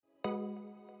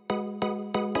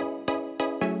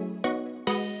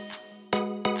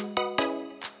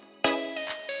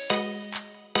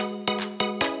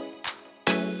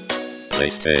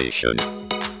PlayStation.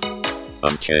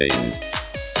 Unchained.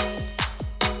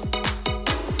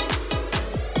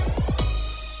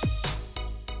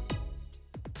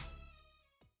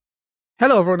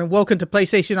 Hello everyone and welcome to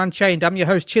PlayStation Unchained. I'm your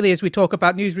host Chili as we talk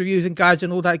about news, reviews and guides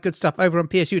and all that good stuff over on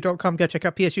psu.com. Go check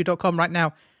out psu.com right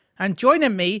now. And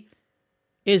joining me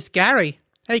is Gary.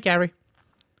 Hey Gary.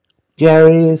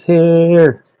 Gary is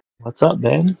here. What's up,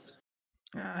 man?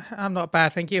 I'm not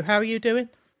bad, thank you. How are you doing?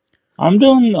 I'm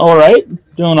doing alright.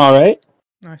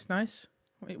 Nice.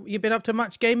 You been up to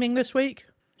much gaming this week?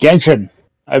 Genshin.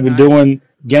 I've been Nice. doing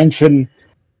Genshin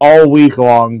all week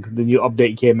long. The new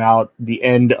update came out, the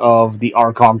end of the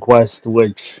Archon quest,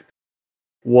 which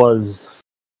was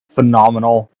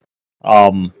phenomenal.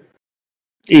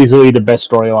 Easily the best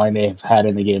storyline they've had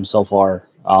in the game so far.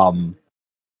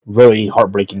 Really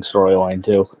heartbreaking storyline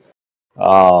too.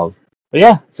 But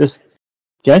yeah, just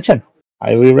Genshin.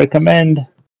 Highly recommend.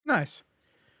 Nice.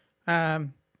 I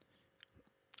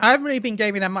haven't really been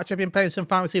gaming that much. I've been playing some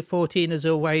Final Fantasy 14 as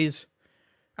always.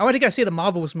 I went to go see the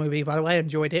Marvels movie, by the way. I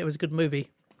enjoyed it. It was a good movie.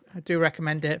 I do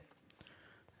recommend it.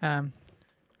 I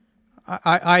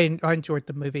enjoyed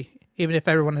the movie, even if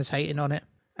everyone is hating on it.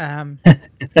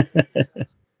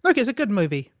 Look, it's a good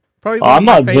movie. Probably I'm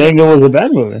not saying it was a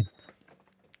bad movie.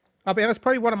 I'll be honest,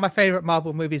 probably one of my favorite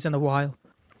Marvel movies in a while,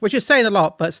 which is saying a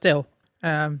lot, but still.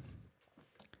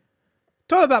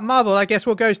 Talking about Marvel, I guess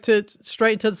we'll go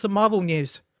straight into some Marvel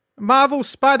news. Marvel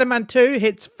Spider-Man 2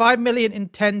 hits 5 million in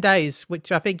 10 days,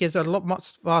 which I think is a lot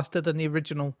much faster than the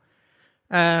original.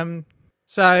 They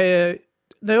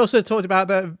also talked about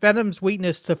that Venom's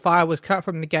weakness to fire was cut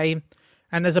from the game,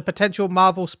 and there's a potential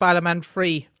Marvel Spider-Man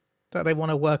 3 that they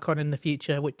want to work on in the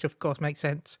future, which of course makes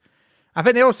sense. I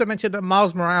think they also mentioned that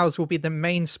Miles Morales will be the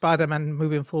main Spider-Man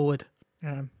moving forward.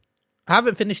 I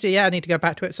haven't finished it yet. I need to go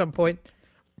back to it at some point.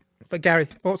 But Gary,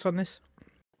 thoughts on this?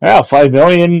 Yeah, 5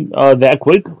 million that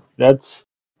quick. That's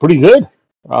pretty good.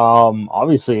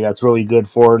 Obviously, that's really good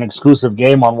for an exclusive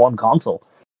game on one console.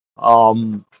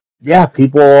 Yeah,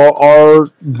 people are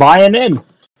buying in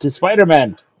to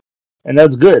Spider-Man, and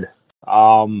that's good.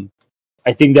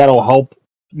 I think that'll help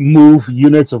move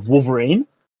units of Wolverine.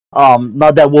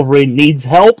 Not that Wolverine needs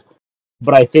help,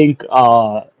 but I think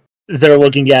they're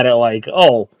looking at it like,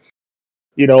 oh,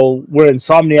 you know, we're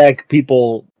Insomniac,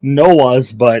 people know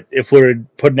us, but if we're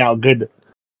putting out good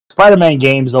Spider-Man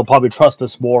games, they'll probably trust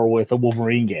us more with a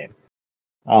Wolverine game.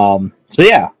 So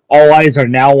yeah, all eyes are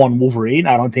now on Wolverine.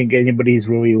 I don't think anybody's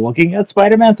really looking at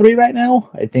Spider-Man 3 right now.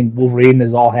 I think Wolverine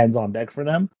is all hands on deck for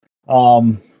them.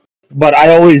 But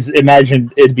I always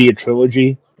imagined it'd be a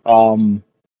trilogy. The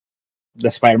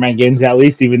Spider-Man games, at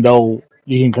least, even though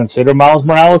you can consider Miles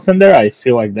Morales in there, I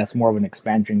feel like that's more of an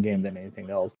expansion game than anything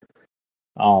else.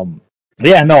 But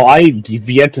yeah, no, I've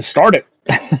yet to start it.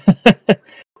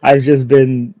 I've just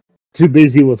been too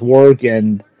busy with work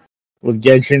and with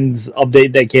Genshin's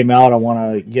update that came out. I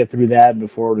want to get through that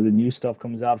before the new stuff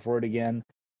comes out for it again.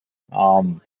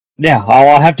 Yeah,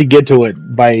 I'll have to get to it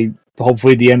by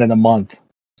hopefully the end of the month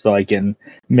so I can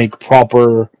make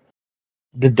proper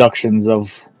deductions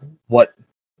of what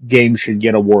games should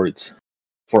get awards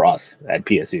for us at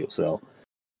PSU. So,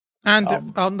 and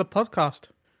on the podcast.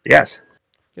 Yes.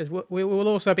 Because we will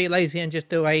also be lazy and just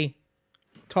do a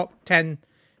top 10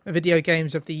 video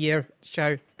games of the year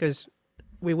show, because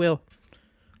we will.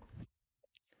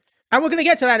 And we're going to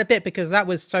get to that in a bit because that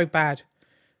was so bad.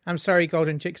 I'm sorry,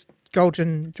 Golden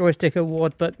Joystick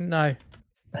Award, but no.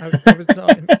 I was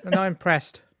not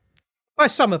impressed by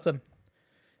some of them.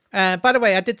 By the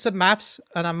way, I did some maths,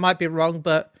 and I might be wrong,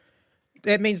 but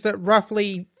it means that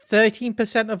roughly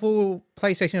 13% of all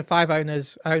PlayStation 5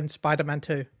 owners own Spider-Man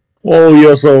 2. Well,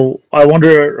 yeah, so I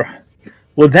wonder,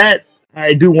 with that,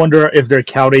 I do wonder if they're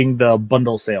counting the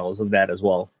bundle sales of that as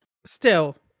well.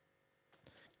 Still,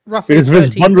 roughly because if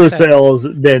it's 13%. bundle sales,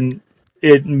 then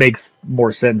it makes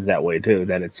more sense that way too,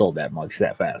 that it sold that much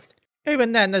that fast.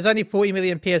 Even then, there's only 40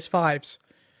 million PS5s.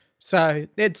 So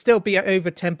it'd still be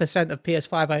over 10% of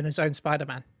PS5 owners own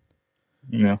Spider-Man.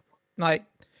 Yeah.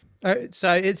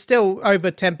 So it's still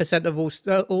over 10% of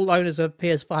all owners of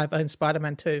PS5 own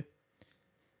Spider-Man 2.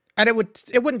 And it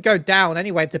wouldn't go down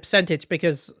anyway, the percentage,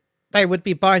 because they would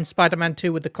be buying Spider-Man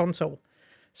 2 with the console.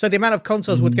 So the amount of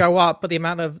consoles would go up, but the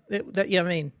amount of, you know what I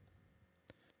mean?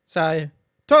 So,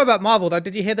 talking about Marvel though,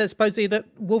 did you hear that supposedly that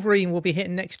Wolverine will be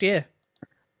hitting next year?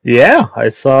 Yeah, I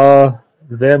saw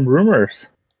them rumors.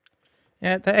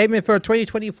 Yeah, they're aiming for a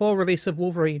 2024 release of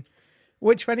Wolverine,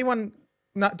 which for anyone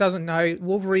that doesn't know,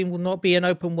 Wolverine will not be an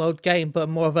open world game, but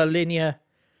more of a linear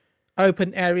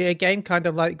open area game, kind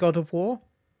of like God of War.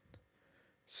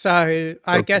 So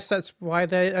I guess that's why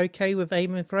they're okay with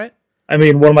aiming for it. I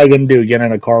mean, what am I going to do? Get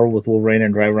in a car with Wolverine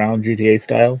and drive around GTA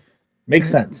style? Makes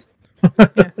sense.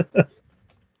 Yeah.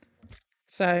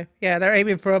 So yeah, they're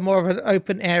aiming for a more of an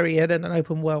open area than an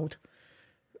open world.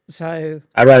 So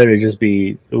I'd rather it just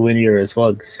be linear as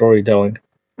fuck storytelling.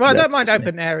 well, I don't That's mind funny.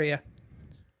 open area,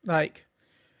 like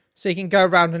so you can go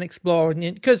around and explore. And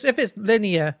because if it's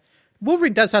linear,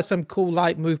 Wolverine does have some cool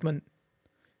light movement.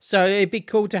 So it'd be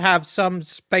cool to have some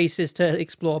spaces to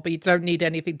explore, but you don't need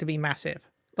anything to be massive.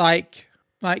 Like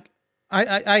I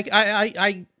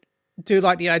do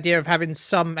like the idea of having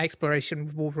some exploration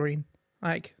with Wolverine.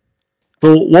 Like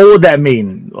So what would that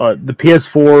mean? The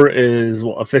PS4 is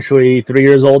officially 3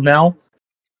 years old now.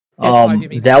 PS5, you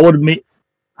mean? That would mean,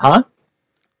 huh?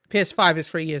 PS5 is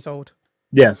 3 years old.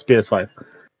 Yes, PS5.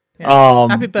 Yeah.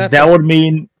 Happy birthday. That would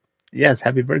mean, yes,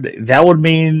 happy birthday. That would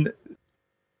mean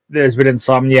there's been an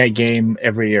Insomniac game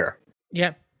every year.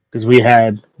 Yeah. Because we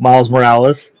had Miles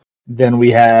Morales, then we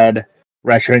had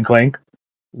Ratchet and Clank,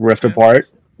 Rift Apart,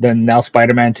 then now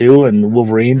Spider-Man 2 and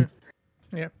Wolverine.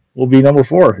 Yeah. Will be number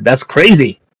 4. That's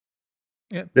crazy.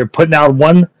 Yeah. They're putting out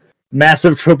one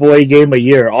massive AAA game a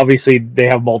year. Obviously, they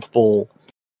have multiple,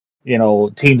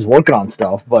 teams working on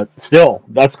stuff, but still,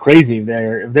 that's crazy. If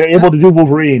they're able to do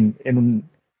Wolverine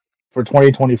for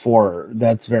 2024,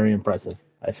 that's very impressive.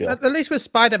 I feel. At least with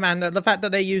Spider-Man, the fact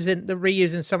that they're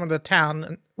reusing some of the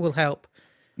town will help.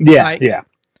 Yeah, yeah.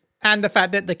 And the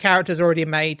fact that the character's already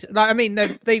made. Like, I mean,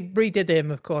 they redid him,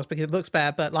 of course, because it looks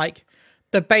better, but like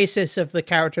the basis of the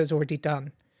character is already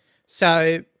done.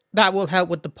 So that will help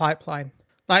with the pipeline.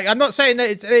 Like, I'm not saying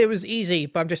that it was easy,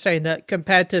 but I'm just saying that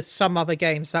compared to some other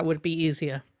games, that would be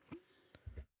easier.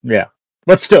 Yeah,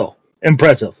 but still,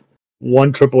 impressive.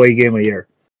 One AAA game a year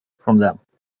from them.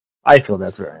 I feel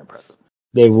that's very impressive.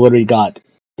 They've literally got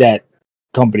that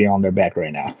company on their back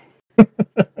right now.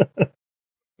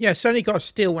 Yeah, Sony got a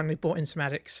steal when they bought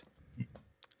Insomatics.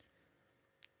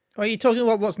 Are you talking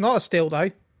about what's not a steal,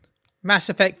 though? Mass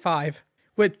Effect 5,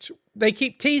 which they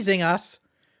keep teasing us,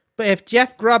 but if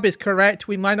Jeff Grubb is correct,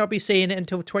 we might not be seeing it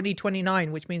until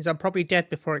 2029, which means I'm probably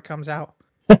dead before it comes out.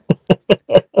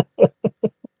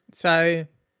 So,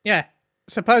 yeah,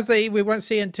 supposedly we won't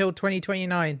see it until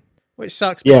 2029, which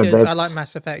sucks because I like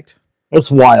Mass Effect.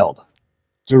 That's wild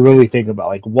to really think about.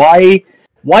 Like, why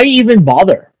even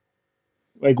bother?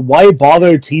 Like, why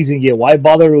bother teasing it? Why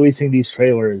bother releasing these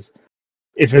trailers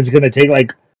if it's going to take,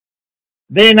 like,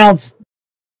 they announced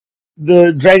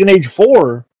the Dragon Age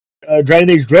 4,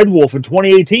 Dragon Age Dreadwolf in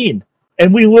 2018,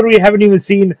 and we literally haven't even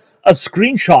seen a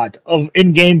screenshot of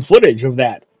in-game footage of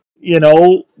that.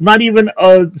 Not even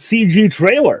a CG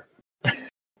trailer.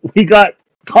 We got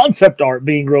concept art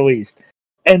being released.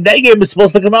 And that game is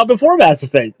supposed to come out before Mass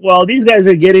Effect. Well, these guys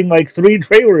are getting like 3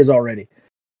 trailers already.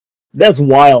 That's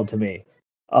wild to me.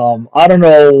 I don't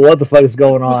know what the fuck is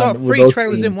going on. We got 3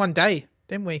 trailers in one day,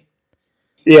 didn't we?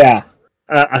 Yeah.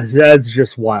 That's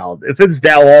just wild. If it's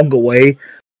that long away,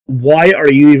 why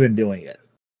are you even doing it?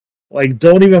 Like,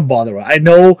 don't even bother. I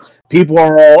know people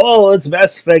are all, it's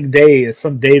Mass Effect Day. It's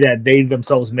some day that they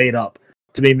themselves made up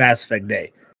to be Mass Effect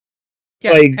Day.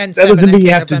 Yeah, like, and that doesn't mean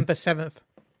you have November 7th.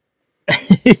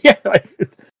 Yeah.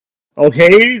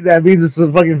 Okay, that means it's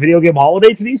a fucking video game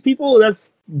holiday to these people?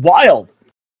 That's wild.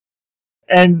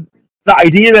 And the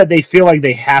idea that they feel like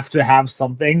they have to have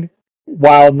something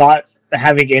while not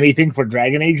having anything for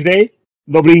Dragon Age Day.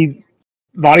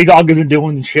 Naughty Dog isn't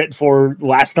doing shit for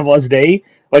Last of Us Day.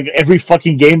 Like, every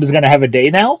fucking game is gonna have a day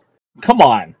now? Come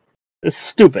on. It's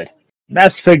stupid.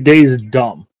 Mass Effect Day is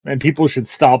dumb. And people should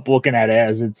stop looking at it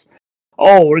as it's,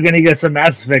 oh, we're gonna get some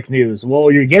Mass Effect news.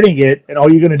 Well, you're getting it, and all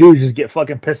you're gonna do is just get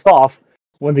fucking pissed off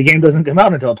when the game doesn't come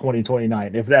out until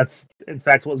 2029, if that's, in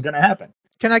fact, what's gonna happen.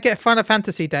 Can I get Final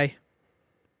Fantasy Day?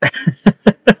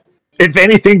 If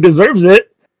anything deserves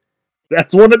it,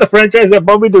 that's one of the franchises that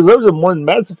probably deserves it more than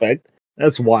Mass Effect.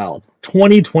 That's wild.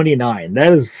 2029.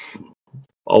 That is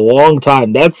a long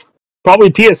time. That's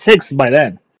probably PS6 by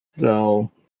then. So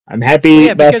I'm happy.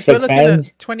 Yeah, because we're looking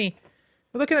at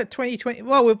 2020.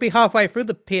 Well, we'll be halfway through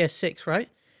the PS6, right?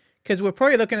 Because we're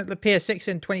probably looking at the PS6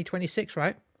 in 2026,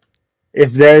 right?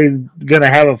 If they're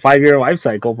gonna have a 5-year life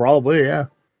cycle, probably, yeah.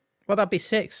 Well, that'd be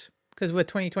 6 because we're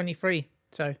 2023.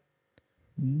 So,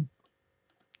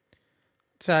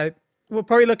 so we're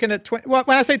probably looking at well,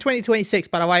 when I say 2026,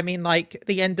 by the way, I mean like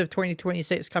the end of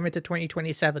 2026 coming to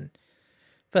 2027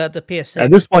 for the PS6.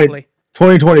 At this point, probably.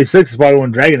 2026 is probably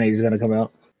when Dragon Age is gonna come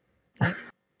out.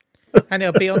 And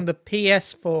it'll be on the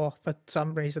PS4 for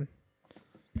some reason.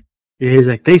 He's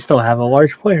like, they still have a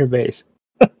large player base.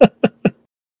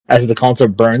 As the console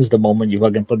burns the moment you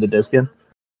fucking put the disc in.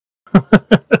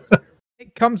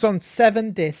 It comes on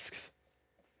 7 discs.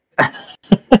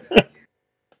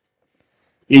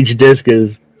 Each disc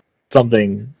is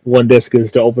something. One disc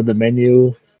is to open the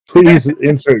menu. Please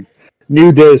insert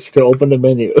new disc to open the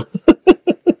menu.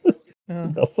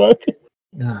 The fuck?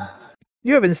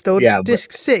 You have installed Yeah, but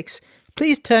disk 6.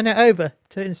 Please turn it over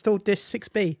to install disk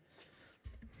 6B.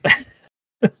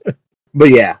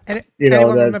 yeah, Anyone that's.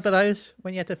 remember those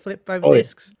when you had to flip over Oh yeah,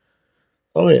 discs?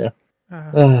 oh yeah.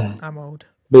 I'm old.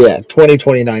 But yeah,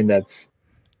 2029.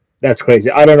 That's crazy.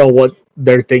 I don't know what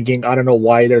they're thinking. I don't know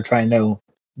why they're trying to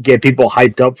get people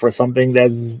hyped up for something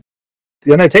that's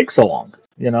gonna take so long.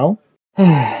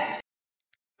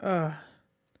 Uh,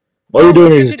 All you're well,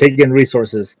 doing let's is just continue. taking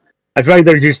resources. I feel like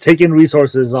they're just taking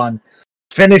resources on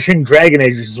finishing Dragon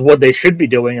Age, which is what they should be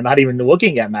doing, and not even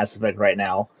looking at Mass Effect right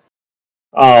now.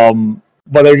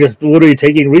 But they're just literally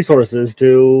taking resources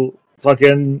to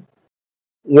fucking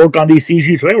work on these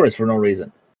CG trailers for no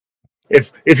reason.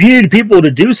 If you need people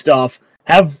to do stuff,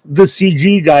 have the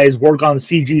CG guys work on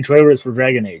CG trailers for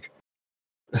Dragon Age.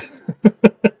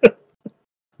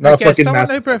 Not Okay, as fucking someone Mass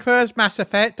who Effect. prefers Mass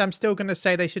Effect, I'm still going to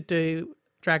say they should do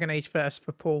Dragon Age first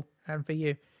for Paul and for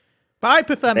you. But I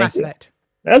prefer Thank Mass you. Effect.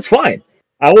 That's fine.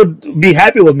 I would be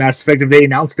happy with Mass Effect if they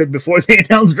announced it before they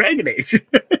announced Dragon Age.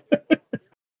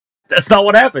 That's not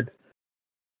what happened.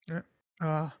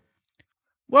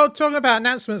 Well, talking about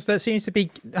announcements that seems to be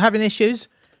having issues,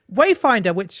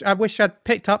 Wayfinder, which I wish I'd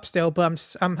picked up still,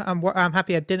 but I'm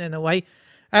happy I didn't in a way.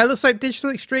 Looks like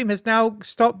Digital Extreme has now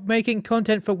stopped making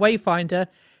content for Wayfinder,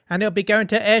 and they'll be going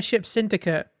to Airship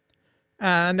Syndicate,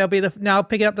 and they'll be now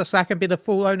picking up the slack and be the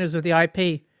full owners of the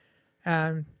IP.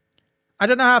 I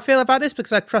don't know how I feel about this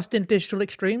because I trust in Digital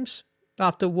Extremes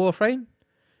after Warframe.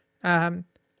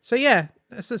 So yeah,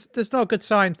 there's not a good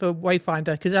sign for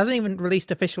Wayfinder because it hasn't even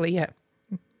released officially yet.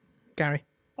 Gary.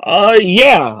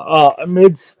 Yeah.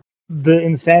 Amidst the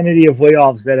insanity of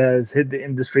layoffs that has hit the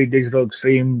industry, Digital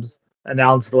Extremes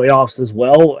announced layoffs as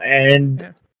well,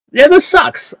 and yeah, this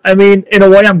sucks. I mean, in a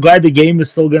way, I'm glad the game is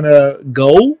still gonna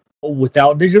go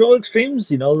without Digital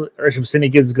Extremes. Airship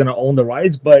Syndicate is gonna own the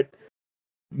rights, but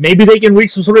maybe they can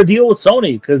reach some sort of deal with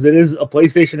Sony because it is a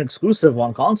PlayStation exclusive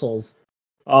on consoles.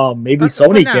 Maybe For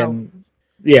Sony now, can,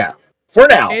 yeah, for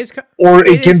it now, is. or It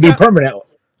it is. can be permanent.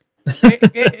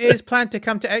 It is planned to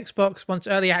come to Xbox once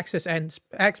early access ends.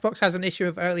 Xbox has an issue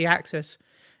of early access,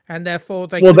 and therefore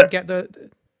they Well, couldn't get the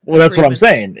that's what I'm agreement.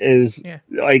 saying. Is Yeah.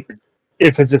 like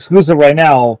if it's exclusive right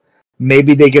now,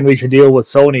 maybe they can reach a deal with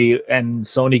Sony, and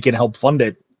Sony can help fund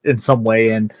it in some way,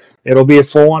 and it'll be a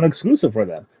full-on exclusive for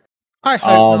them. I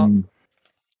hope not.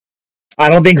 I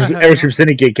don't think I hope Airship not.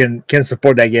 Syndicate can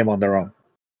support that game on their own.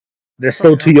 They're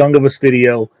still Probably too not. young of a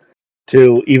studio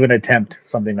to even attempt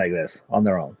something like this on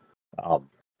their own. So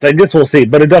I guess we'll see,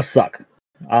 but it does suck.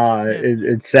 Yeah.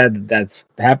 It's sad that's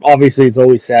obviously it's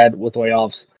always sad with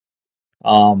layoffs.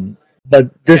 But Yeah. No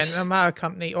this, matter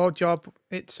company or job,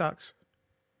 it sucks.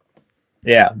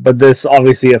 yeah, but this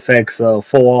obviously affects a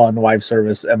full-on live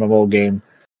service MMO game,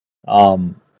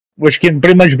 which can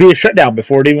pretty much be a shutdown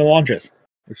before it even launches,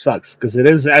 which sucks because it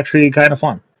is actually kind of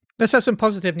fun. Let's have some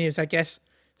positive news, I guess.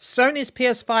 Sony's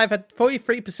PS5 had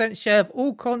 43% share of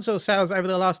all console sales over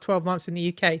the last 12 months in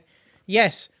the UK.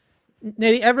 Yes,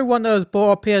 nearly everyone that has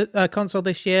bought a console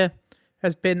this year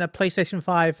has been a PlayStation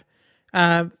 5.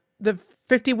 The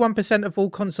 51% of all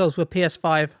consoles were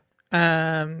PS5.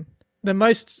 The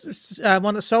most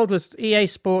one that sold was EA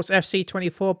Sports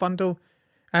FC24 bundle.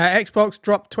 Xbox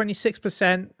dropped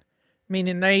 26%,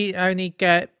 meaning they only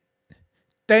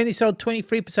sold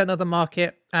 23% of the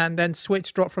market, and then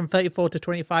Switch dropped from 34 to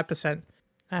 25%.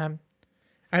 And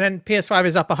then PS5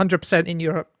 is up 100% in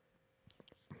Europe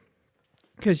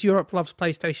because Europe loves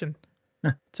PlayStation.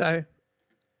 So,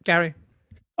 Gary.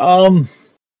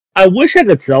 I wish I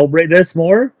could celebrate this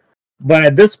more, but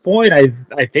at this point, I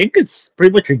think it's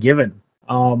pretty much a given.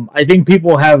 I think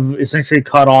people have essentially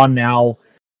caught on now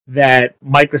that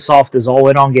Microsoft is all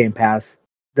in on Game Pass.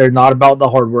 They're not about the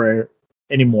hardware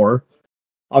anymore.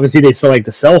 Obviously, they still like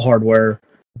to sell hardware,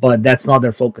 but that's not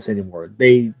their focus anymore.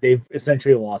 They've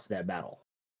essentially lost that battle.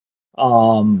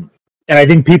 And I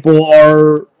think people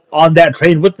are on that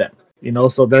train with them.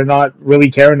 So they're not really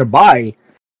caring to buy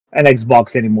an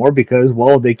Xbox anymore because,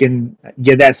 well, they can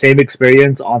get that same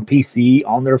experience on PC,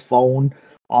 on their phone,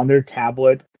 on their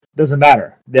tablet. Doesn't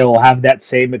matter. They'll have that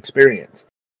same experience.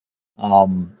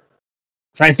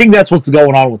 So I think that's what's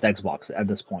going on with Xbox at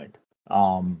this point.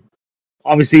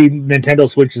 Obviously, Nintendo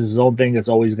Switch is its own thing. It's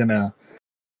always gonna.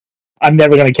 I'm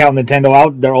never gonna count Nintendo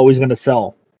out. They're always gonna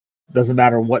sell. Doesn't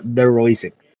matter what they're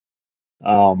releasing.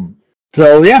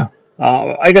 So yeah,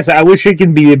 like I said, I wish it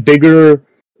can be a bigger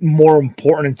more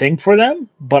important thing for them,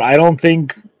 but I don't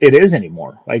think it is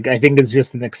anymore. Like, I think it's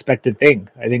just an expected thing.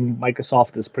 I think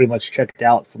Microsoft is pretty much checked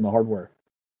out from the hardware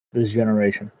this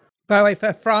generation. By the way,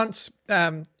 for France,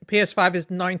 PS5 is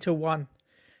 9-1.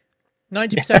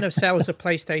 90% of sales are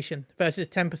PlayStation versus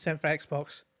 10% for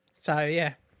Xbox. So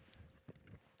yeah,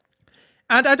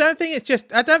 and I think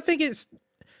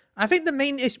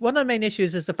one of the main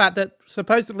issues is the fact that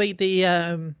supposedly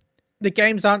the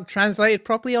games aren't translated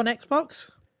properly on Xbox.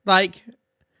 Like,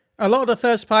 a lot of the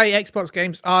first party Xbox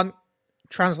games aren't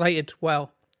translated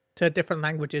well to different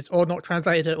languages, or not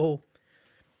translated at all.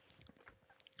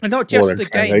 And not just the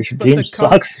games, but the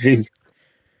sucks. Jeez.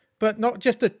 But not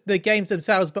just the games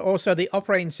themselves, but also the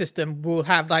operating system will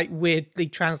have like weirdly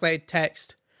translated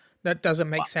text that doesn't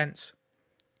make sense.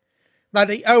 Like,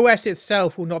 the OS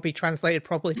itself will not be translated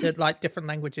properly to like different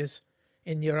languages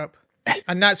in Europe.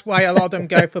 And that's why a lot of them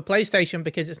go for PlayStation,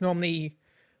 because it's normally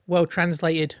well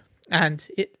translated and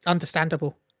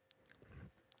understandable.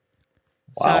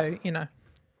 Wow. So,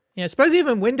 I suppose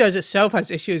even Windows itself has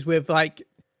issues with like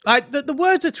the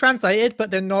words are translated,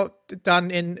 but they're not done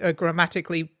in a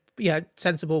grammatically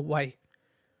sensible way.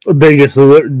 They just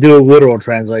do a literal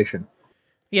translation.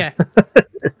 Yeah.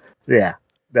 Yeah,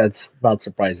 that's not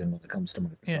surprising when it comes to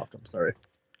Microsoft. Yeah. I'm sorry.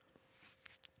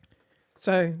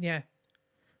 So, yeah.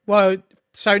 Well,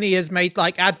 Sony has made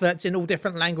like adverts in all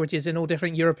different languages in all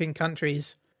different European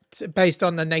countries based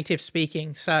on the native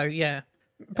speaking. So, yeah.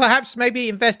 Perhaps maybe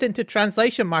invest into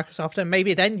translation, Microsoft, and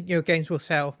maybe then your games will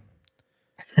sell.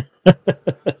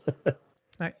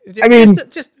 That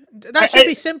should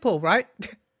be simple, right?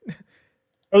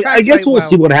 I guess we'll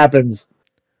see what happens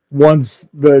once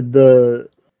the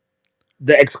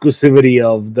exclusivity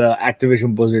of the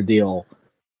Activision Blizzard deal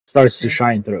starts to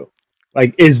shine through.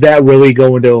 Like, is that really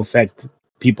going to affect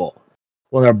people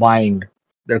when they're buying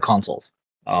their consoles?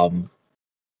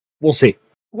 We'll see.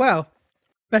 Well,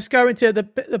 let's go into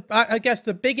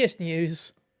the biggest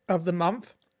news of the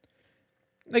month.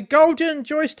 The Golden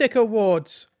Joystick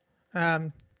Awards.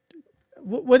 We're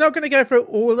not going to go through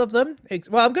all of them.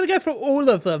 Well, I'm going to go through all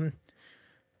of them,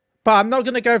 but I'm not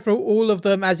going to go through all of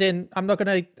them as in I'm not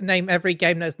going to name every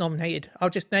game that's nominated. I'll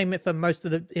just name it for most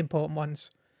of the important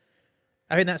ones.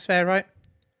 I think that's fair, right?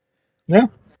 Yeah.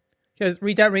 Because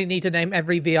we don't really need to name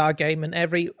every VR game and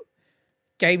every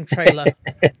game trailer.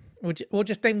 We'll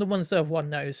just name the ones that have won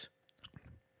those.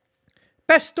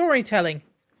 Best storytelling.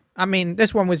 I mean,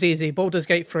 this one was easy. Baldur's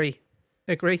Gate 3.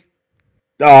 Agree?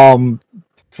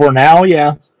 For now,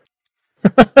 yeah.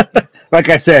 Like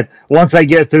I said, once I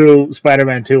get through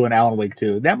Spider-Man 2 and Alan Wake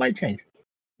 2, that might change.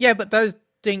 Yeah, but those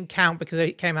didn't count because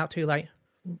they came out too late.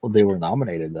 Well, they were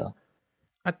nominated, though.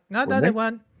 No, they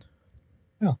weren't.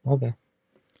 Oh, okay.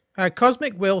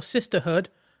 Cosmic Will, Sisterhood,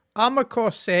 Armor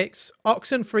Core 6,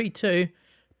 Oxenfree 2,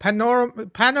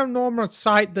 Panorama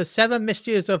Sight, The Seven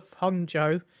Mysteries of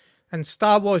Honjo, and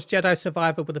Star Wars Jedi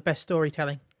Survivor with the best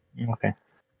storytelling. Okay.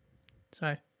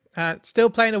 So, still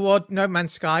playing award, No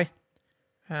Man's Sky.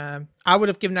 I would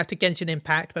have given that to Genshin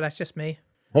Impact, but that's just me.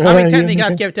 I mean, technically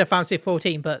I'd give it to Final Fantasy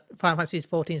 14, but Final Fantasy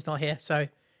 14 is not here. So,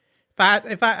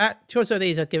 if I had choice of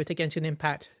these, I'd give it to Genshin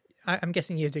Impact. I'm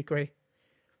guessing you'd agree.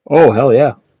 Oh, hell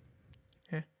yeah.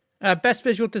 Best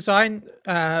visual design,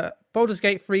 Baldur's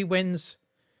Gate 3 wins.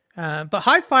 But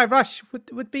Hi-Fi Rush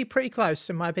would be pretty close,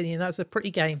 in my opinion. That's a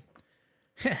pretty game.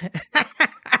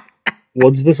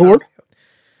 What's this award?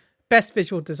 Best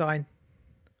visual design.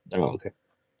 Oh, okay.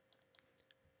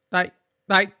 Like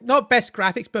not best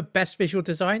graphics, but best visual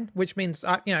design, which means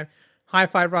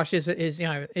Hi-Fi Rush is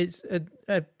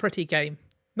a pretty game.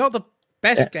 Not the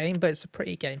best game, but it's a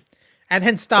pretty game. And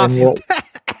then Starfield.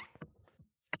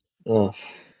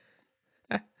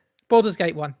 Baldur's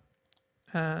Gate 1.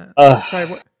 Sorry,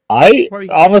 what?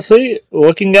 Honestly,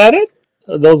 looking at it,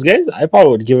 those games, I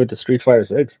probably would give it to Street Fighter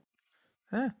 6.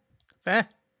 Fair.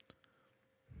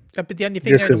 But the only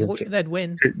thing they'd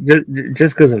win.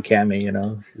 Just because of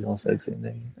Cammy, she's all sexy.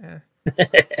 Yeah.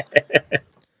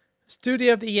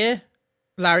 Studio of the Year,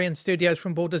 Larian Studios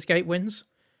from Baldur's Gate wins.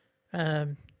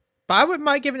 But I wouldn't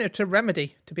mind giving it to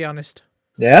Remedy, to be honest.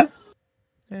 Yeah?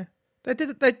 Yeah.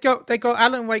 They got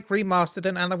Alan Wake Remastered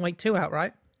and Alan Wake 2 out,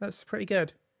 right? That's pretty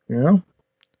good. Yeah.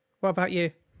 What about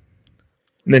you?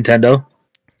 Nintendo.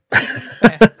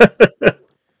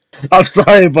 I'm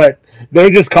sorry, but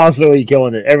they're just constantly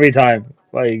killing it every time.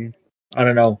 Like, I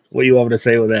don't know what you want me to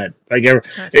say with that. Like,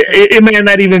 it may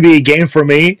not even be a game for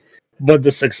me, but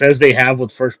the success they have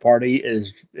with first party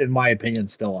is, in my opinion,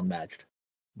 still unmatched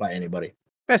by anybody.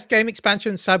 Best game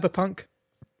expansion, Cyberpunk.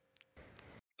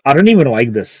 I don't even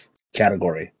like this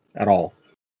category at all.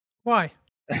 Why?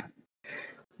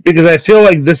 because I feel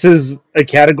like this is a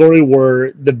category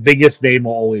where the biggest name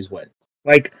will always win.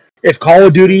 Like if Call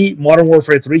of Duty Modern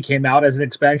Warfare 3 came out as an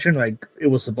expansion, like it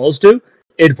was supposed to,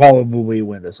 it'd probably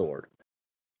win this award.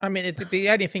 I mean, it'd be the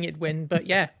only thing it'd win, but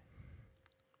yeah.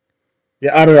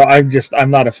 Yeah, I don't know.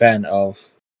 I'm not a fan of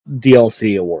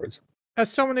DLC awards,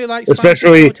 As someone who likes Final Fantasy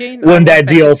especially 14, I when want that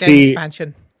best game DLC,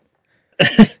 expansion.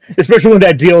 especially when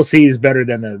that DLC is better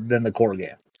than the core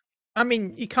game. I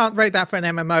mean, you can't rate that for an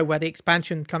MMO where the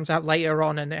expansion comes out later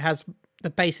on and it has the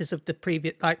basis of the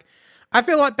previous. Like, I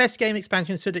feel like best game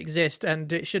expansion should exist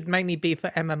and it should mainly be for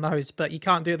MMOs, but you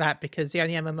can't do that because the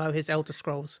only MMO is Elder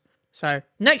Scrolls. So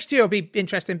next year will be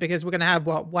interesting because we're going to have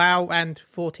WoW and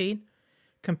 14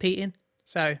 competing.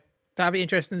 So that'll be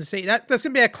interesting to see. There's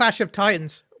going to be a clash of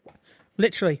titans,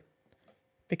 literally,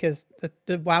 because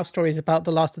the WoW story is about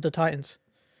the last of the titans.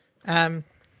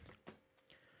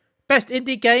 Best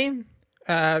indie game,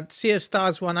 Sea of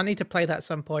Stars won. I need to play that at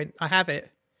some point. I have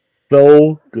it.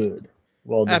 So good.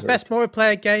 Well deserved. Best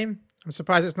multiplayer game. I'm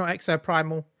surprised it's not Exo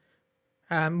Primal.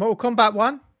 Mortal Kombat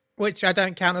 1, which I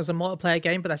don't count as a multiplayer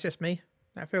game, but that's just me.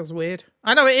 That feels weird.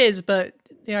 I know it is, but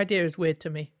the idea is weird to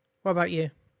me. What about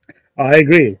you? I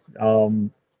agree.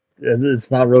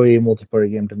 It's not really a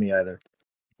multiplayer game to me either.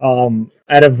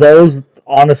 Out of those,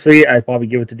 honestly, I'd probably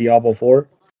give it to Diablo 4.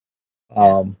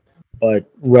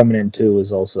 But Remnant 2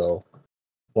 is also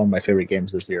one of my favorite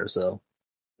games this year. So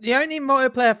the only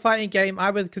multiplayer fighting game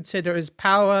I would consider is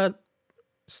the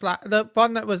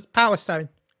one that was Power Stone,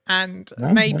 and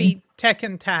maybe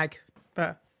Tekken Tag.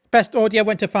 But best audio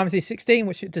went to Final Fantasy 16,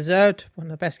 which it deserved. One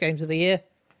of the best games of the year.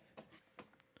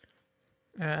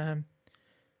 I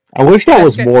wish that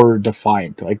was more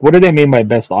defined. Like, what do they mean by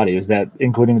best audio? Is that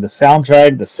including the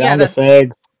soundtrack, the sound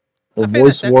effects, the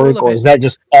voice work, or is that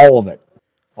just all of it?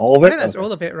 All of it? I think that's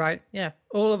all of it, right? Yeah,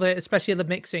 all of it, especially the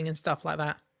mixing and stuff like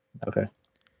that. Okay.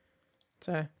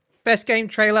 So, best game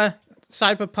trailer,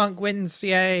 Cyberpunk wins.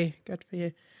 Yay, good for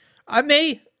you. I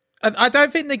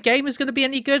don't think the game is going to be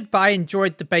any good, but I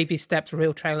enjoyed the Baby Steps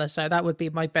real trailer, so that would be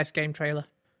my best game trailer.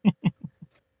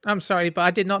 I'm sorry, but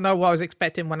I did not know what I was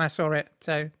expecting when I saw it,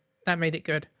 so that made it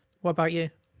good. What about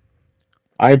you?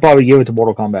 I'd probably give it to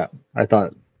Mortal Kombat. I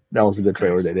thought that was a good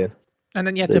trailer they did. And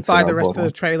then you had to buy the rest of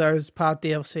the trailer as part of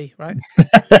DLC, right?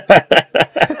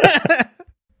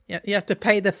 Yeah, you have to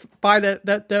buy the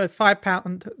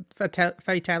 £5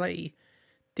 Fatality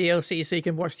DLC so you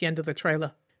can watch the end of the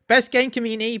trailer. Best game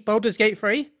community, Baldur's Gate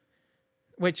 3,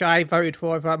 which I voted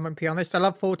for, if I'm going to be honest. I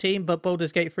love 14, but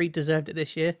Baldur's Gate 3 deserved it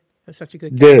this year. It's such a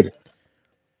good game. Dude,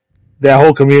 that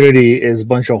whole community is a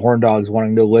bunch of horn dogs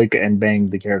wanting to lick and bang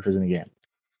the characters in the game.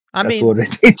 I That's mean, what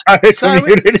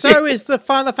so is the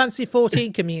Final Fantasy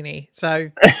 14 community. So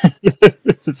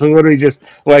it's literally just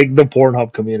like the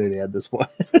Pornhub community at this point.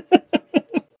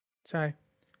 So,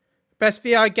 best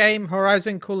VR game,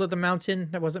 Horizon Call of the Mountain.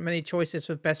 There wasn't many choices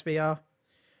for best VR.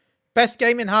 Best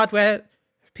gaming hardware,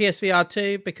 PSVR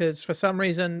 2, because for some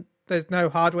reason there's no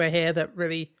hardware here that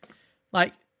really,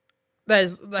 like,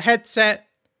 there's the headset,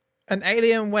 an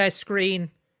Alienware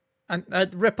screen, a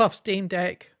rip-off Steam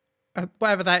Deck,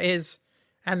 whatever that is,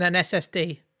 and then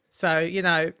SSD. So,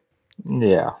 Yeah.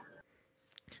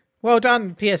 Well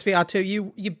done, PSVR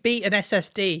 2. You beat an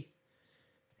SSD.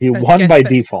 You won by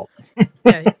default.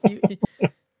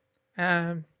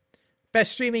 Yeah.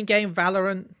 Best streaming game,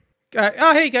 Valorant.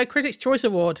 Here you go, Critics' Choice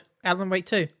Award, Alan Wake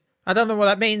 2. I don't know what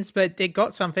that means, but it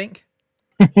got something.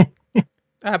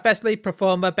 Best lead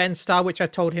performer, Ben Starr, which I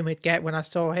told him he'd get when I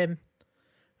saw him.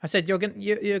 I said, you're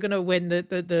gonna win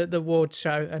the awards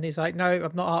show, and he's like, no,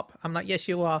 I'm not up. I'm like, yes,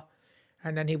 you are,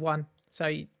 and then he won.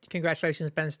 So congratulations,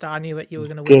 Ben Starr. I knew that you were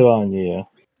gonna win. Good on you.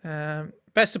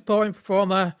 Best supporting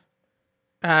performer,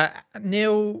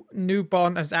 Neil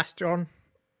Newbon as Astron,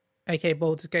 aka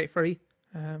Baldur's Gate 3.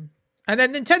 And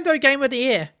then Nintendo Game of the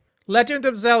Year, Legend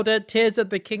of Zelda: Tears of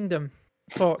the Kingdom.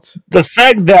 Thoughts? The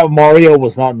fact that Mario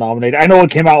was not nominated, I know it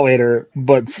came out later,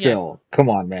 but still, come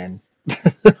on, man.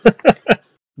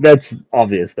 That's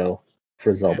obvious, though,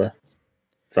 for Zelda.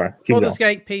 Sorry, Baldur's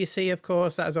Gate PC, of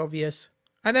course, that is obvious.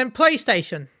 And then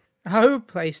PlayStation. Oh,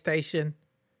 PlayStation.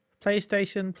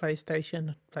 PlayStation.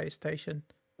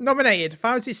 Nominated,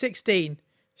 Final Fantasy 16,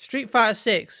 Street Fighter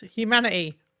 6,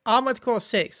 Humanity, Armored Core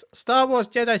 6, Star Wars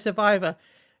Jedi Survivor,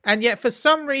 and yet for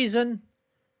some reason,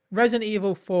 Resident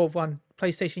Evil 4 won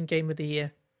PlayStation Game of the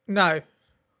Year. No.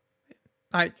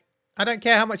 I don't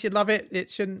care how much you love it, it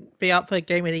shouldn't be up for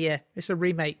Game of the Year. It's a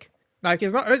remake. Like,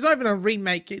 it's not even a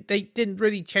remake. They didn't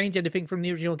really change anything from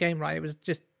the original game, right? It was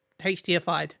just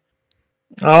HDified.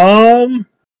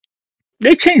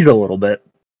 They changed a little bit.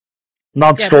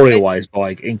 Not Yeah, story wise, but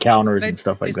like encounters and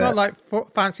stuff like it's that. not like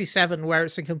Fantasy VII where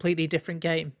it's a completely different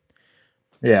game.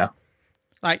 Yeah.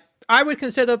 Like, I would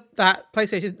consider that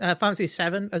PlayStation Fantasy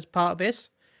VII as part of this,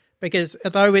 because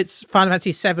although it's Final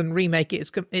Fantasy VII Remake,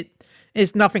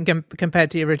 it's nothing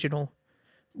compared to the original.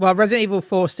 Well, Resident Evil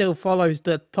 4 still follows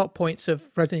the plot points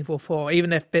of Resident Evil 4,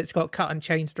 even if bits got cut and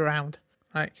changed around.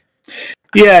 Like,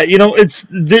 Yeah, it's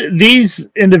these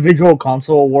individual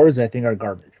console awards I think are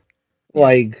garbage. Yeah.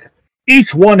 Like,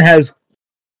 each one has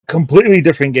completely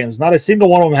different games. Not a single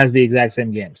one of them has the exact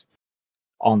same games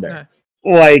on there.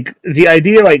 No. Like, the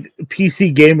idea, like,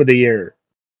 PC Game of the Year,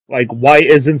 like, why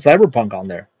isn't Cyberpunk on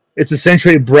there? It's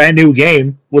essentially a brand new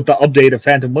game with the update of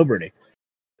Phantom Liberty.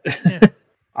 Yeah.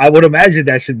 I would imagine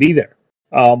that should be there.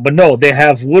 But no, they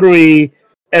have literally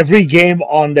every game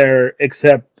on there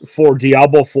except for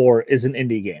Diablo 4 is an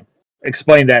indie game.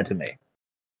 Explain that to me.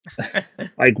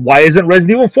 Like, why isn't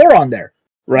Resident Evil 4 on there?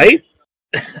 Right?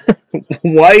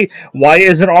 why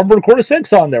isn't Armored Core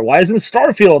 6 on there? Why isn't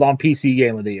Starfield on PC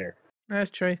Game of the Year? That's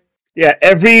true. Yeah,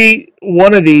 every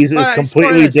one of these is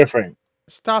completely different.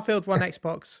 Starfield won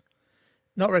Xbox,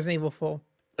 not Resident Evil 4.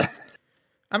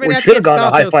 I mean, We they had should to have give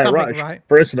gone to Starfield Hi-Fi something, Rush, right?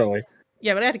 personally.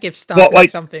 Yeah, but they had to give Starfield like,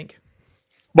 something.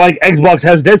 Like, Xbox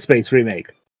has Dead Space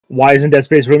Remake. Why isn't Dead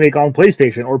Space Remake on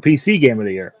PlayStation or PC Game of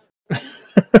the Year?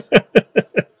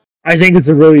 I think it's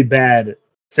a really bad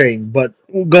thing, but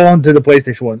we'll go on to the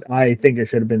PlayStation one. I think it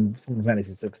should have been Final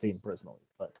Fantasy 16, personally.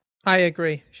 But I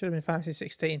agree. It should have been Fantasy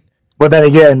 16. But then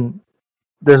again,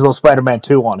 there's no Spider-Man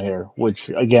 2 on here, which,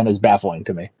 again, is baffling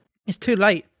to me. It's too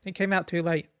late. It came out too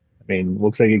late. I mean,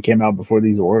 looks like it came out before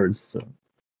these awards. So.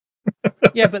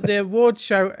 Yeah, but the award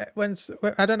show,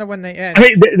 I don't know when they end. I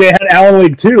mean, they had Alan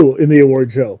Wake 2 in the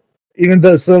award show. Even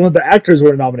though some of the actors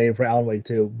were nominated for Alan Wake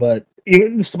 2, but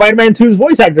even Spider-Man 2's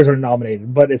voice actors are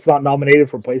nominated, but it's not nominated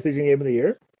for PlayStation Game of the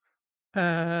Year.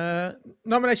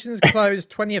 Nominations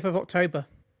closed 20th of October.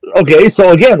 Okay,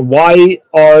 so again, why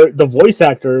are the voice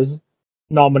actors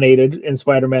nominated in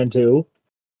Spider-Man 2,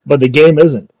 but the game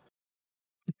isn't?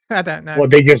 I don't know. Well,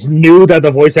 they just knew that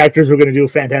the voice actors were going to do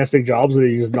fantastic jobs, so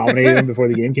they just nominated them before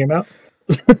the game came out.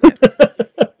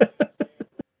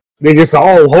 They just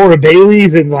Laura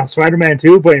Bailey's in Spider-Man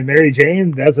 2 playing Mary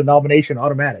Jane. That's a nomination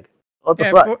automatic. What the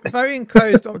fuck? Voting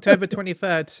closed October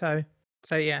 23rd,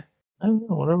 so yeah. I don't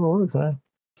know, whatever works, man.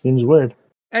 Seems weird.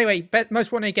 Anyway,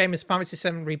 most wanted game is Fantasy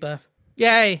VII Rebirth.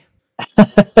 Yay!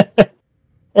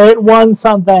 It won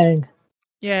something.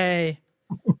 Yay!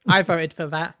 I voted for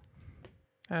that.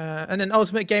 And then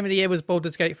Ultimate Game of the Year was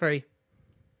Baldur's Gate 3.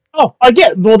 Oh,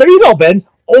 again, well, there you go, Ben.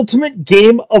 Ultimate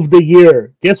Game of the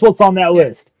Year. Guess what's on that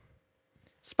list?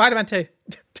 Spider-Man 2.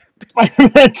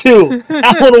 Spider-Man 2.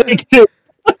 Alan Wake 2.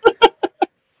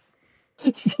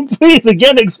 So please,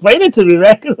 again, explain it to me,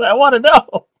 man, because I want to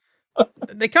know.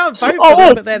 They can't vote for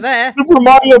them, but they're there. Super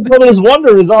Mario Brothers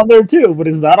Wonder is on there, too, but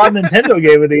it's not on Nintendo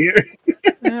Game of the Year.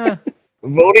 Yeah.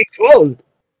 Voting closed.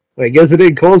 I guess it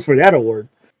didn't close for that award.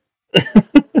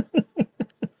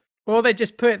 Or they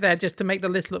just put it there just to make the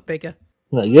list look bigger.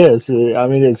 I guess. I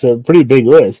mean, it's a pretty big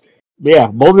list. But yeah,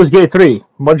 Baldur's Gate 3.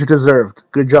 Much deserved.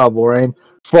 Good job, Lorraine.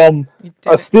 From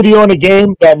a studio and a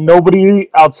game that nobody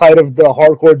outside of the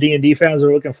hardcore D&D fans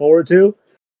are looking forward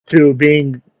to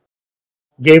being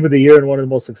Game of the Year and one of the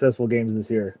most successful games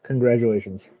this year.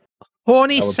 Congratulations.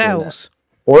 Horny sells.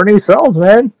 Horny sells,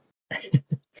 man.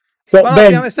 So, well,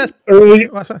 Ben, be honest,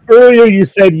 earlier you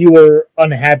said you were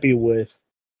unhappy with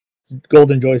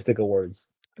Golden Joystick Awards.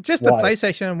 Just the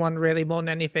PlayStation one, really, more than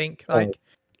anything. Like,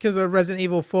 because of Resident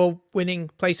Evil 4 winning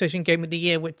PlayStation Game of the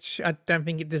Year, which I don't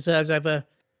think it deserves over...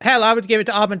 Hell, I would give it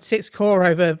to Armored 6 Core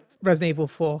over Resident Evil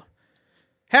 4.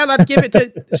 Hell, I'd give it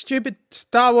to stupid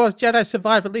Star Wars Jedi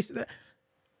Survivor. At least,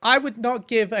 I would not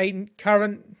give a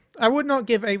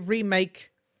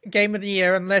remake Game of the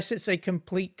Year unless it's a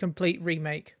complete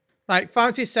remake. Like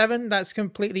Fantasy VII, that's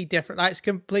completely different. Like, it's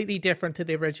completely different to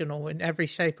the original in every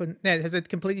shape. And it has a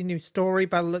completely new story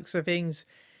by the looks of things,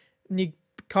 new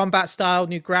combat style,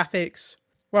 new graphics.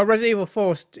 Well, Resident Evil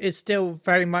 4 is still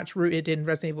very much rooted in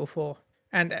Resident Evil 4.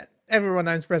 And everyone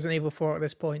owns Resident Evil 4 at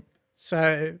this point.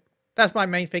 So that's my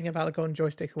main thing about the Golden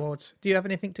Joystick Awards. Do you have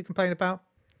anything to complain about?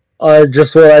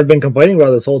 Just what I've been complaining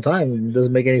about this whole time. It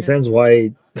doesn't make any sense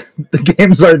why the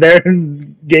games are there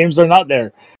and games are not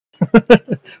there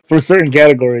for certain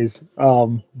categories.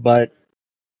 But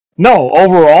no,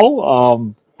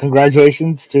 overall,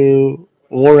 congratulations to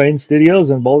Lorraine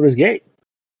Studios and Baldur's Gate.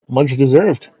 Much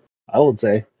deserved, I would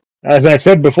say. As I've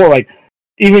said before, like,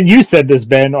 even you said this,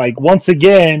 Ben, like, once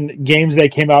again, games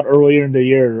that came out earlier in the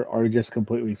year are just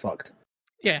completely fucked.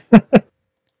 Yeah.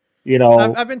 You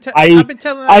know, I've been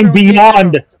telling I'm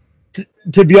beyond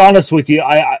to be honest with you,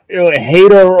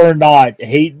 hater or not,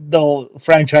 hate the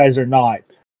franchise or not,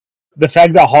 the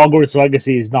fact that Hogwarts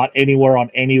Legacy is not anywhere on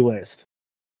any list,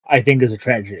 I think is a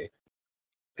tragedy.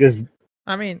 Because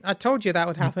I mean, I told you that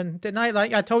would happen, didn't I?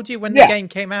 Like, I told you when the Yeah. game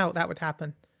came out that would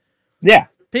happen. yeah,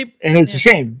 and it's a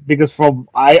shame because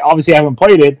I obviously haven't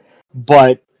played it,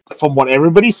 but from what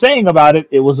everybody's saying about it,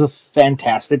 it was a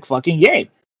fantastic fucking game.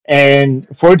 And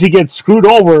for it to get screwed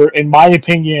over, in my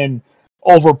opinion,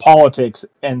 over politics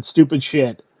and stupid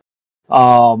shit,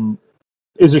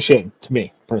 is a shame to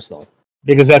me personally,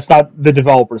 because that's not the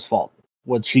developer's fault.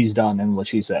 What she's done and what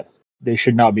she said, they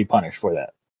should not be punished for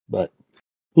that. But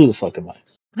who the fuck am I?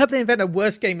 I hope they invent a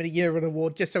worst game of the year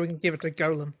award just so we can give it to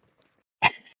Golem.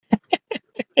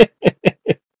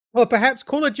 Or perhaps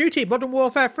Call of Duty Modern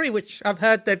Warfare 3, which I've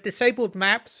heard they've disabled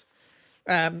maps.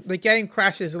 The game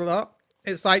crashes a lot.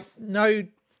 It's like no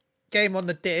game on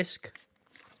the disc.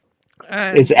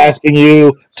 And It's asking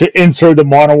you to insert the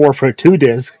Modern Warfare 2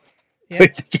 disc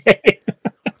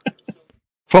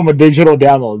from a digital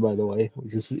download, by the way,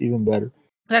 which is even better.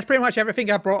 That's pretty much everything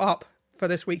I brought up for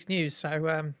this week's news.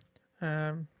 So,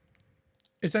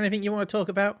 is there anything you want to talk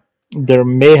about? There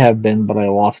may have been, but I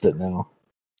lost it now.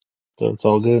 So it's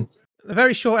all good. A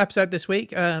very short episode this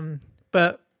week,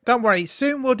 but don't worry.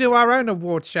 Soon we'll do our own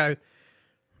award show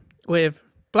with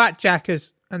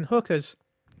blackjackers and hookers.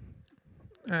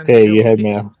 And hey, you had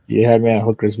me at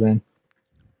hookers, man.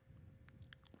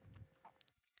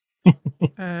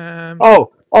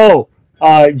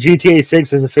 GTA 6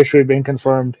 has officially been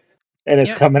confirmed, and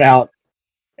it's coming out,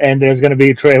 and there's going to be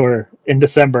a trailer in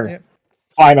December. Yep.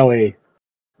 Finally.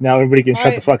 Now everybody can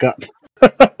shut the fuck up.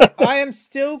 I am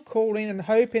still calling and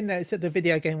hoping that it's at the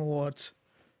Video Game Awards,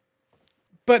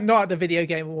 but not at the Video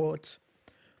Game Awards.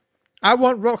 I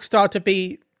want Rockstar to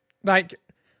be like,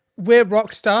 we're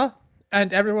Rockstar,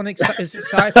 and everyone is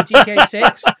excited for GTA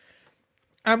 6,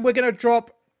 and we're going to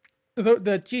drop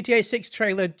the GTA 6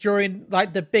 trailer during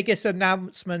like the biggest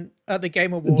announcement at the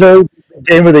Game Awards. The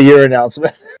Game of the Year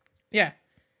announcement. Yeah.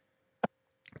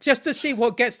 Just to see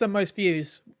what gets the most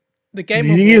views. The Game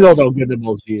Awards. Don't get the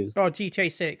most views. Or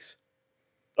GTA 6.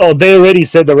 Oh, they already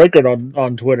set the record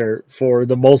on Twitter for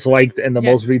the most liked and the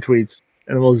most retweets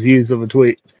and the most views of a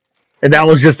tweet. And that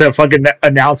was just a fucking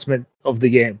announcement of the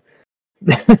game.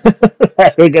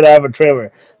 We're going to have a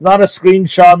trailer. Not a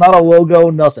screenshot, not a logo,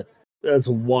 nothing. That's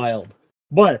wild.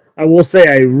 But I will say,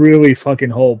 I really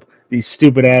fucking hope these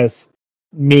stupid ass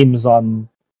memes on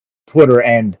Twitter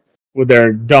end with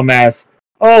their dumbass,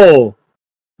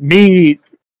 me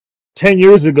 10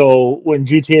 years ago when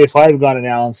GTA 5 got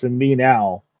announced and me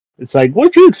now. It's like,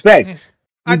 what'd you expect?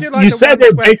 I do like you said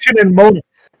they're bitching and moaning.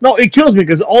 No, it kills me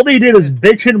because all they did is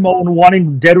bitch and moan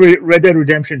wanting Red Dead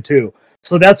Redemption 2.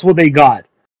 So that's what they got.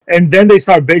 And then they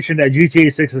start bitching that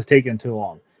GTA 6 is taking too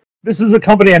long. This is a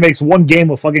company that makes one game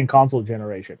a fucking console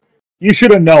generation. You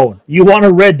should have known. You want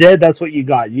a Red Dead, that's what you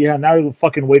got. Yeah, now you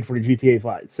fucking wait for the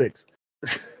GTA 6.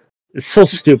 It's so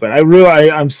stupid.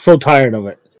 I'm so tired of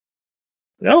it.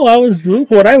 No, look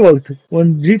what I looked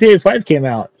when GTA 5 came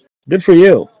out. Good for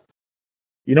you.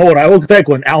 You know what I looked like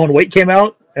when Alan Wake came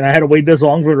out, and I had to wait this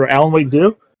long for Alan Wake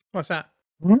 2? What's that?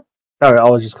 Sorry, I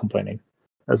was just complaining,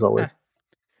 as always.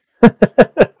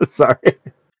 Sorry.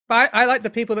 But I like the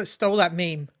people that stole that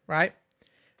meme, right?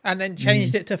 And then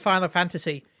changed it to Final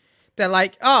Fantasy. They're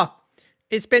like,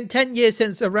 it's been 10 years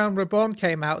since A Realm Reborn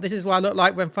came out. This is what I look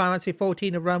like when Final Fantasy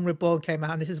 14 A Realm Reborn came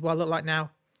out, and this is what I look like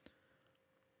now.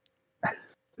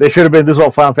 They should have been, this is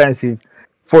what Final Fantasy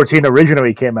 14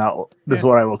 originally came out. This is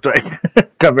what I looked like,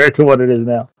 compared to what it is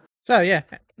now. So, yeah.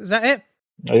 Is that it?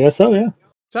 I guess so, yeah.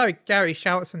 So, Gary,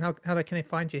 shout us and how can they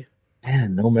find you?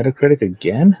 Man, no Metacritic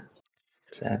again?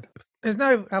 Sad. There's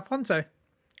no Alfonso.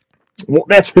 Well,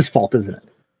 that's his fault, isn't it?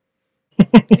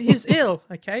 He's ill,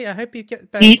 okay? I hope you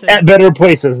get better Eat soon. at better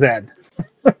places, then.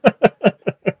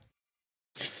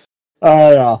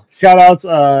 Shout out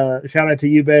to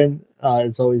you, Ben.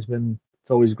 It's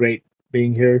always great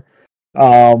being here.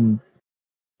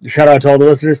 Shout out to all the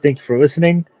listeners. Thank you for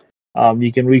listening.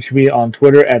 You can reach me on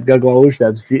Twitter at Gaglaush.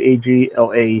 That's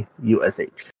GAGLAUSH.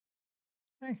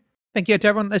 Hey. Thank you to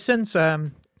everyone that listens.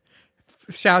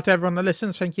 Shout out to everyone that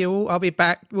listens. Thank you all. I'll be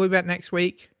back. We'll be back next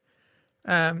week.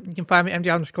 You can find me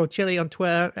MD_Chili on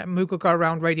Twitter, at Moogle Go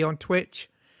Around Radio on Twitch.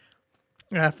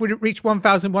 If we reach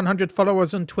 1,100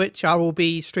 followers on Twitch, I will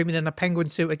be streaming in a penguin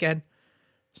suit again.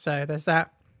 So there's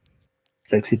that.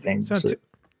 Sexy penguin suit.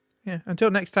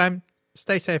 Until next time,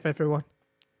 stay safe, everyone.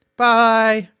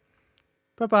 Bye.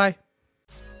 Bye-bye.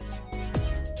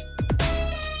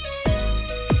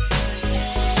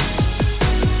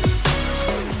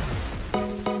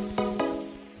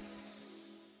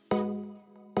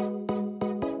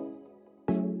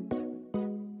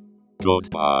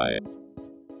 Goodbye.